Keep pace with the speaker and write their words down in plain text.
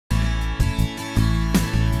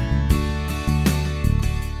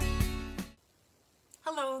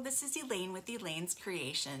Hello, this is Elaine with Elaine's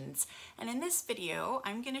Creations, and in this video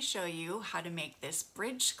I'm going to show you how to make this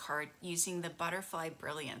bridge card using the Butterfly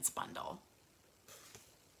Brilliance bundle.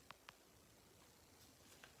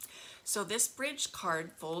 So this bridge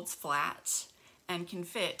card folds flat and can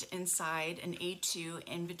fit inside an A2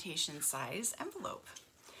 invitation size envelope.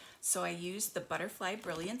 So I used the Butterfly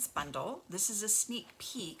Brilliance bundle. This is a sneak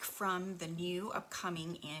peek from the new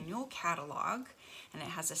upcoming annual catalog, and it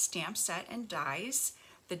has a stamp set and dies.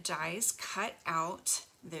 The dies cut out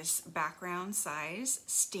this background size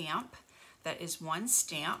stamp that is one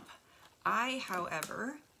stamp. I,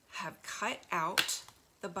 however, have cut out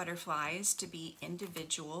the butterflies to be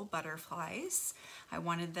individual butterflies. I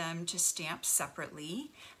wanted them to stamp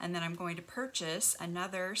separately, and then I'm going to purchase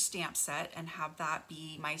another stamp set and have that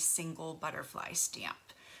be my single butterfly stamp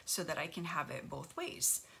so that I can have it both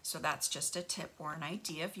ways. So that's just a tip or an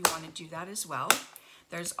idea if you want to do that as well.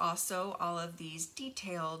 There's also all of these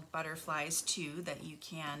detailed butterflies too that you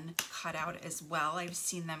can cut out as well. I've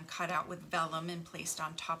seen them cut out with vellum and placed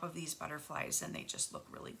on top of these butterflies, and they just look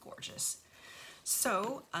really gorgeous.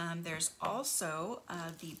 So there's also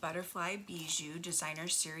the Butterfly Bijou Designer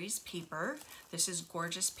Series paper. This is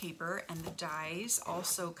gorgeous paper, and the dies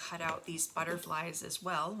also cut out these butterflies as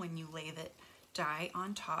well when you lay the die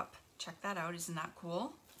on top. Check that out, isn't that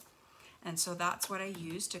cool? And so that's what I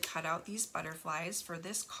used to cut out these butterflies for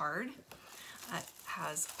this card. It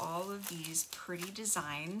has all of these pretty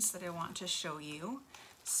designs that I want to show you.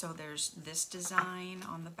 So there's this design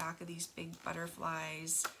on the back of these big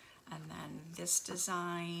butterflies, and then this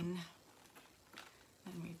design,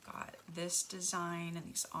 and we've got this design and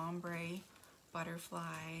these ombre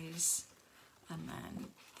butterflies, and then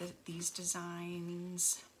these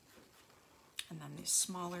designs, and then these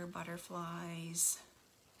smaller butterflies,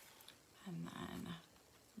 and then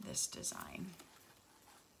this design.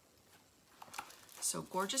 So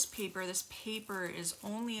gorgeous paper. This paper is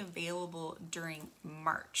only available during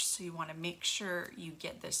March, so you want to make sure you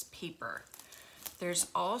get this paper. There's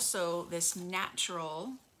also this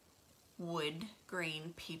natural wood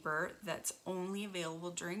grain paper that's only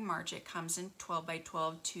available during March. It comes in 12 by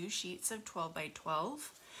 12, 2 sheets of 12 by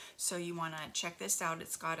 12. So you want to check this out.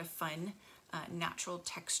 It's got a fun natural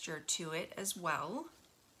texture to it as well.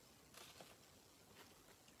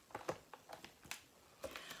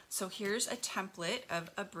 So here's a template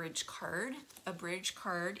of a bridge card. A bridge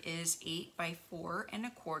card is 8 by 4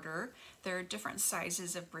 1/4. There are different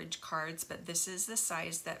sizes of bridge cards, but this is the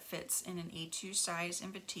size that fits in an A2 size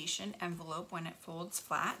invitation envelope when it folds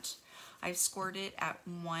flat. I've scored it at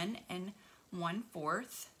 1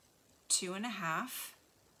 1/4, 2 1/2,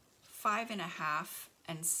 5 1/2,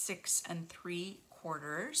 and 6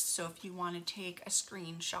 3/4. So if you want to take a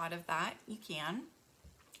screenshot of that, you can.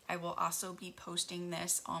 I will also be posting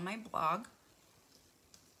this on my blog.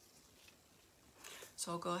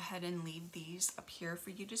 So I'll go ahead and leave these up here for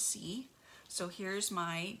you to see. So here's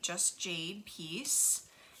my Just Jade piece,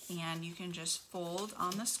 and you can just fold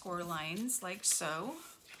on the score lines like so.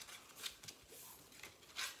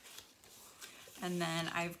 And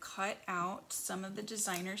then I've cut out some of the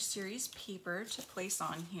Designer Series paper to place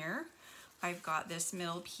on here. I've got this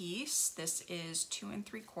middle piece. This is 2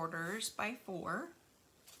 3/4 by 4.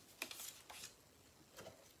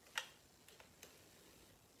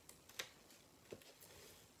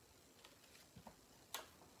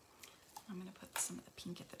 I'm going to put some of the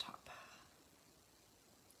pink at the top.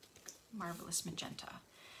 Marvelous magenta.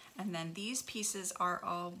 And then these pieces are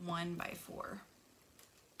all 1 by 4.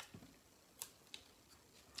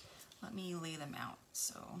 Let me lay them out.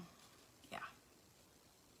 So, yeah.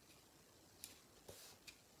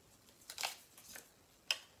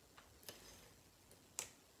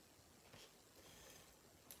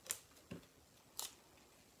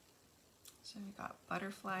 So we got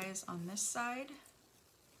butterflies on this side,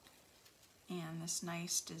 and this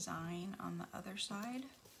nice design on the other side.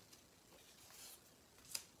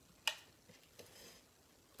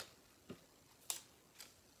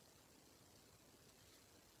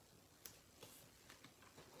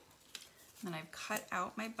 Then I've cut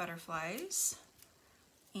out my butterflies,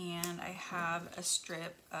 and I have a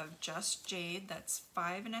strip of Just Jade that's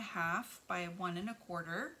 5 1/2 by 1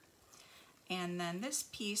 1/4. And then this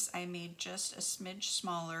piece I made just a smidge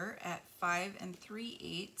smaller at 5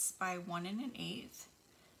 3/8 by 1 1/8.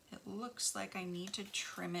 It looks like I need to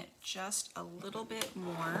trim it just a little bit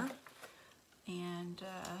more. And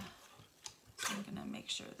so I'm gonna make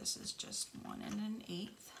sure this is just 1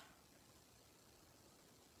 1/8.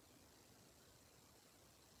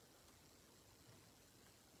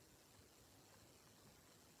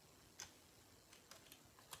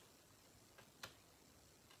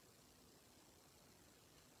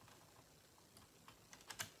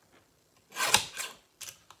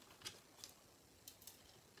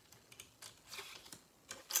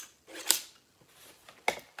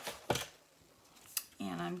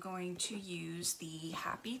 I'm going to use the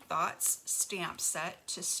Happy Thoughts stamp set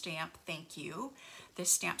to stamp thank you. This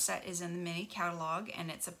stamp set is in the mini catalog, and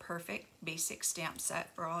it's a perfect basic stamp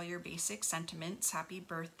set for all your basic sentiments. Happy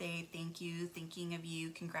birthday, thank you, thinking of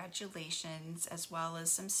you, congratulations, as well as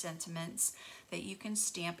some sentiments that you can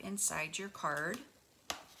stamp inside your card.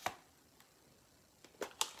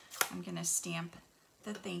 I'm going to stamp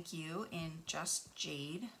the thank you in Just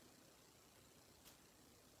Jade.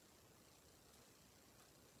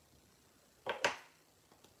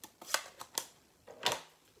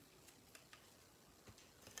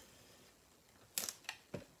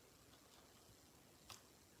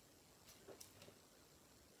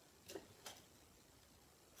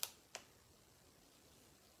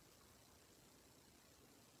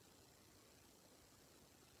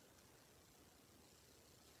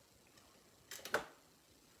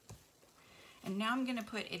 And now I'm going to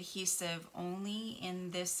put adhesive only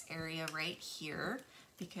in this area right here,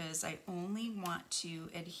 because I only want to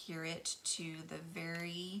adhere it to the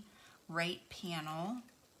very right panel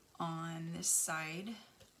on this side.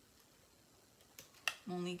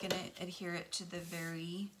 I'm only going to adhere it to the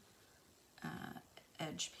very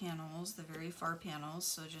edge panels, the very far panels,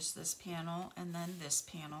 so just this panel and then this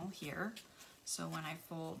panel here. So when I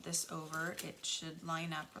fold this over, it should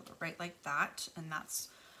line up right like that, and that's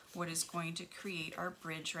what is going to create our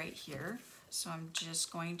bridge right here. So I'm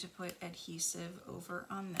just going to put adhesive over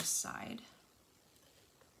on this side.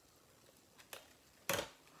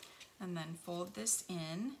 And then fold this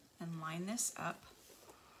in and line this up.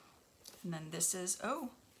 And then this is, oh,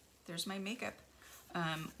 there's my makeup.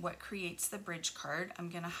 What creates the bridge card. I'm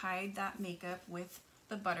gonna hide that makeup with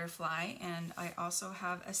the butterfly, and I also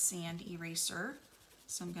have a sand eraser.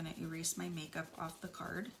 So I'm gonna erase my makeup off the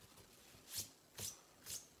card.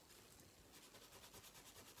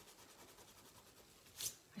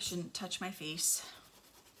 I shouldn't touch my face.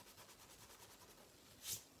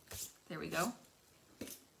 There we go. All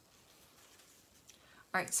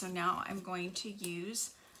right, so now I'm going to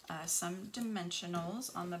use some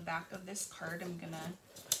dimensionals on the back of this card. I'm gonna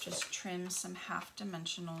just trim some half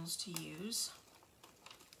dimensionals to use.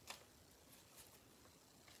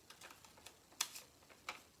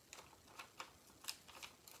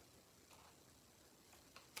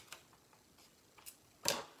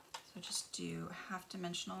 So just do half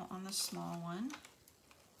dimensional on the small one,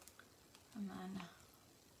 and then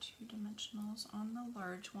 2 dimensionals on the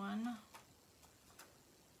large one.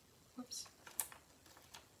 Whoops.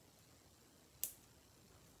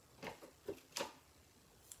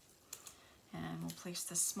 And we'll place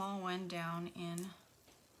the small one down in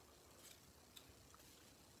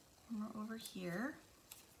over here.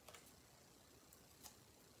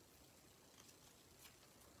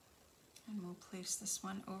 And we'll place this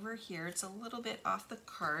one over here. It's a little bit off the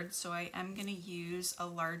card, so I am going to use a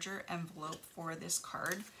larger envelope for this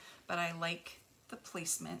card, but I like the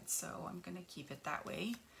placement, so I'm going to keep it that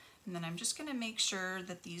way. And then I'm just going to make sure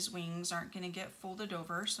that these wings aren't going to get folded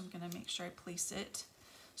over, so I'm going to make sure I place it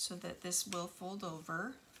so that this will fold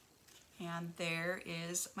over. And there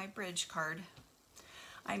is my bridge card.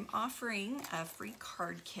 I'm offering a free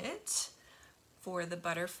card kit for the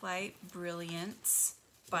Butterfly Brilliance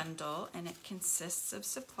bundle, and it consists of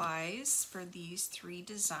supplies for these 3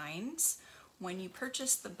 designs. When you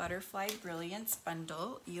purchase the Butterfly Brilliance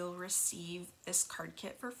bundle, you'll receive this card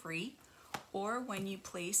kit for free, or when you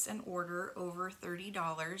place an order over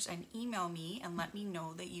 $30 and email me and let me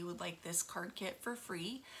know that you would like this card kit for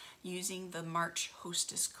free using the March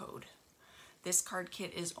Hostess code. This card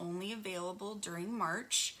kit is only available during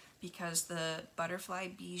March because the Butterfly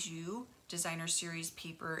Bijou Designer Series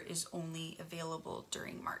paper is only available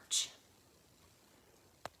during March.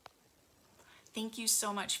 Thank you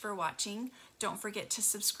so much for watching. Don't forget to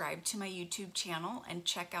subscribe to my YouTube channel and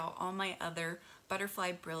check out all my other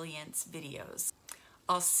Butterfly Brilliance videos.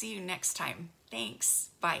 I'll see you next time.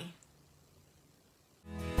 Thanks. Bye.